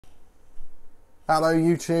Hello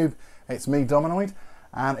YouTube, it's me Dominoid,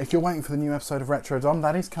 and if you're waiting for the new episode of Retro Dom,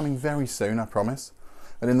 that is coming very soon, I promise.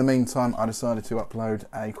 But in the meantime, I decided to upload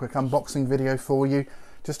a quick unboxing video for you,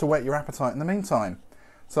 just to whet your appetite in the meantime.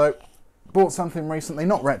 So, bought something recently,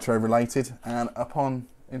 not retro related, and upon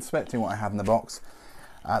inspecting what I had in the box,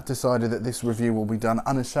 decided that this review will be done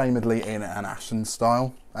unashamedly in an Ashens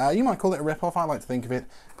style. You might call it a rip-off, I like to think of it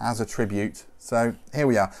as a tribute. So, here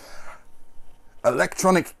we are.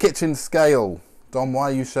 Electronic kitchen scale. Dom, why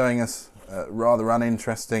are you showing us a rather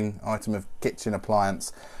uninteresting item of kitchen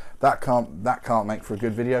appliance? That can't make for a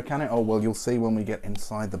good video, can it? Oh well, you'll see when we get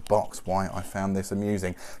inside the box why I found this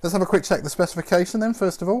amusing. Let's have a quick check of the specification then,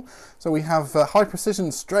 first of all. So we have a high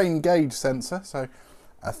precision strain gauge sensor, so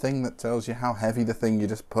a thing that tells you how heavy the thing you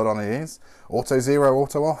just put on it is. Auto zero,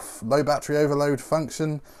 auto off, low battery overload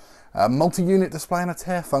function, multi-unit display and a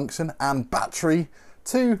tare function, and battery,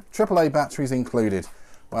 2 AAA batteries included.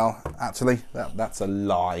 Well, actually, that's a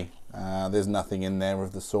lie. There's nothing in there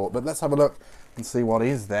of the sort. But let's have a look and see what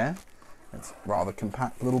is there. It's a rather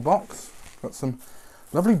compact little box. Got some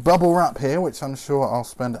lovely bubble wrap here, which I'm sure I'll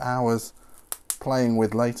spend hours playing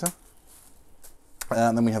with later.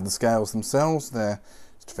 And then we have the scales themselves. They're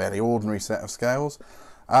just a fairly ordinary set of scales.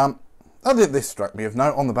 This struck me of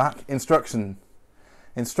note on the back. Instructions.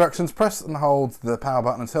 Press and hold the power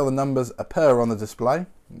button until the numbers appear on the display.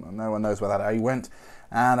 No one knows where that A went.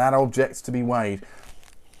 And add objects to be weighed.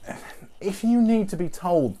 If you need to be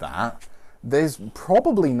told that, there's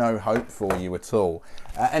probably no hope for you at all.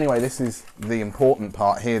 Anyway, this is the important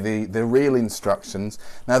part here, the real instructions.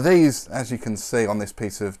 Now these, as you can see on this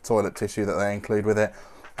piece of toilet tissue that they include with it,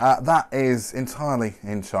 that is entirely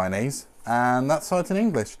in Chinese, and that side's in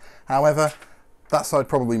English. However, that side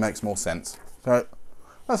probably makes more sense. So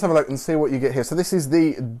let's have a look and see what you get here. So this is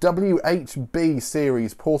the WHB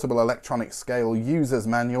series portable electronic scale user's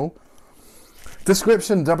manual.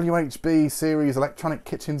 Description: WHB series electronic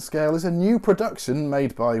kitchen scale is a new production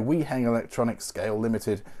made by Weiheng Electronic Scale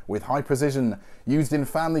Limited with high precision, used in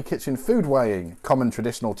family kitchen food weighing, common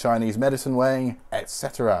traditional Chinese medicine weighing,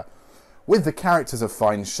 etc. With the characters of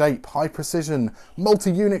fine shape, high precision,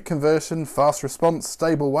 multi-unit conversion, fast response,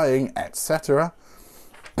 stable weighing, etc.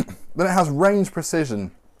 Then it has range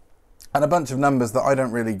precision and a bunch of numbers that I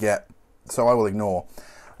don't really get, so I will ignore.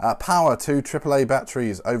 Power, 2 AAA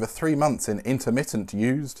batteries over 3 months in intermittent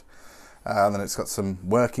used. And then it's got some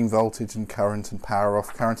working voltage and current and power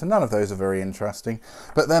off current, and none of those are very interesting.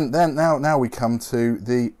 But then now we come to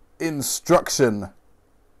the instruction.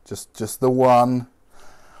 Just the one.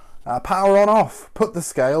 Power on off. Put the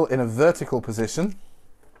scale in a vertical position.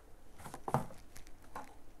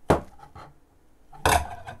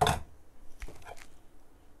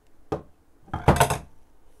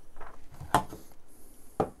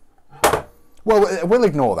 Well, we'll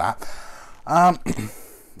ignore that.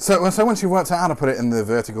 So once you've worked out how to put it in the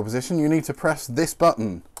vertical position, you need to press this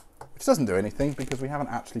button, which doesn't do anything because we haven't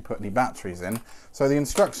actually put any batteries in. So the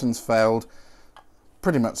instructions failed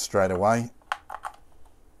pretty much straight away.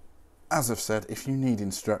 As I've said, if you need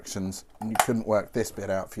instructions and you couldn't work this bit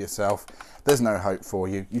out for yourself, there's no hope for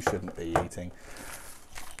you. You shouldn't be eating.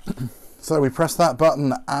 So we press that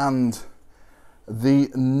button and the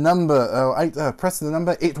number, press the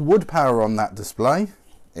number, it would power on that display,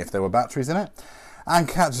 if there were batteries in it, and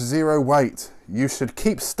catch 0 weight. You should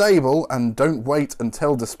keep stable and don't wait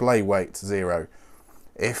until display weight 0.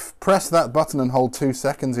 If press that button and hold 2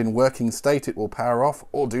 seconds in working state, it will power off,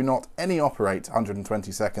 or do not any operate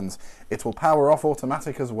 120 seconds. It will power off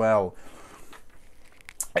automatic as well.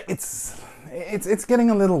 It's getting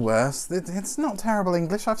a little worse. It's not terrible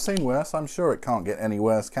English. I've seen worse. I'm sure it can't get any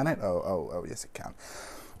worse, can it? Oh, yes it can.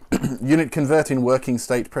 Unit convert in working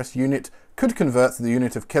state. Press unit. Could convert to the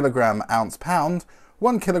unit of kilogram, ounce, pound.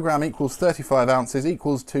 1 kilogram equals 35 ounces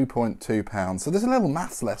equals 2.2 pounds. So there's a little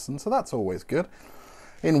maths lesson, so that's always good.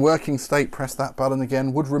 In working state, press that button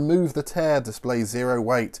again. Would remove the tare, display 0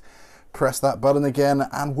 weight. Press that button again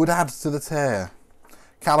and would add to the tare.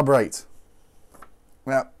 Calibrate.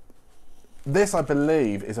 Now, this, I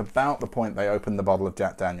believe, is about the point they opened the bottle of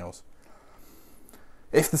Jack Daniels.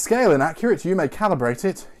 If the scale inaccurate, you may calibrate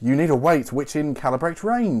it. You need a weight which in calibrate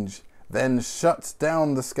range. Then shut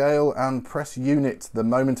down the scale and press unit. The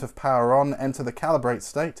moment of power on, enter the calibrate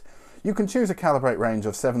state. You can choose a calibrate range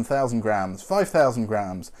of 7,000 grams, 5,000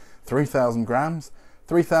 grams, 3,000 grams,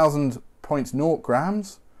 3,000.0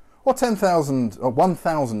 grams, or 10,000 or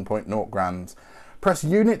 1,000.0 grams. Press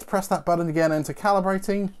unit, press that button again, enter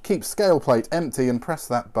calibrating, keep scale plate empty and press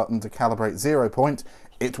that button to calibrate 0 point.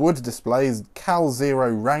 It would display cal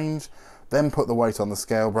 0 range, then put the weight on the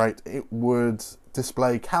scale plate. It would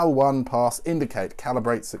display cal 1 pass, indicate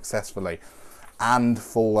calibrate successfully. and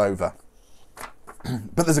fall over.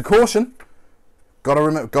 But there's a caution.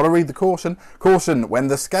 Gotta read the caution. Caution, when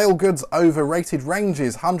the scale goods over rated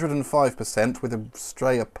ranges 105% with a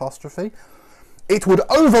stray apostrophe, it would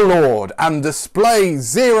overlord and display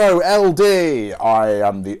 0 LD. I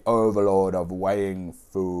am the overlord of weighing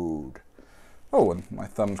food. Oh, and my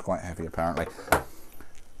thumb's quite heavy apparently.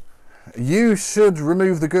 You should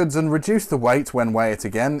remove the goods and reduce the weight when weigh it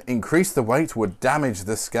again. Increase the weight would damage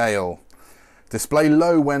the scale. Display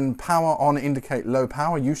low when power on indicate low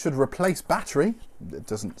power. You should replace battery. It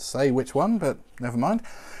doesn't say which one, but never mind.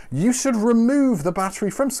 You should remove the battery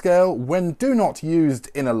from scale when do not used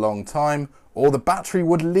in a long time, or the battery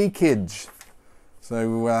would leakage.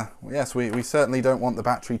 So yes, we certainly don't want the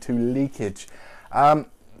battery to leakage.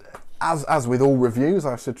 As with all reviews,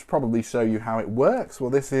 I should probably show you how it works. Well,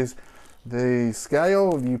 this is the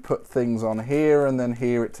scale. You put things on here, and then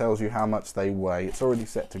here it tells you how much they weigh. It's already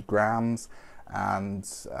set to grams, and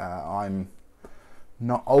I'm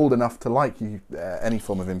not old enough to like any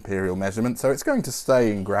form of imperial measurement, so it's going to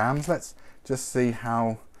stay in grams. Let's just see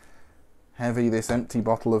how heavy this empty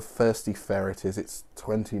bottle of thirsty ferret is. It's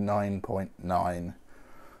 29.9.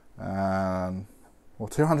 Well,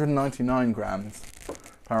 299 grams.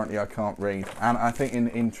 Apparently I can't read. And I think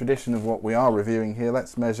in tradition of what we are reviewing here,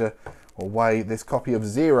 let's measure or weigh this copy of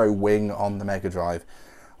Zero Wing on the Mega Drive.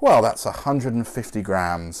 Well, that's 150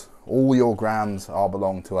 grams. All your grams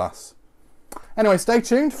belong to us. Anyway, stay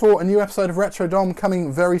tuned for a new episode of Retro Dom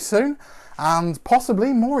coming very soon, and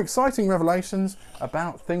possibly more exciting revelations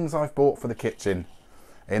about things I've bought for the kitchen.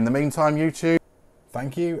 In the meantime, YouTube,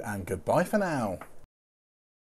 thank you and goodbye for now.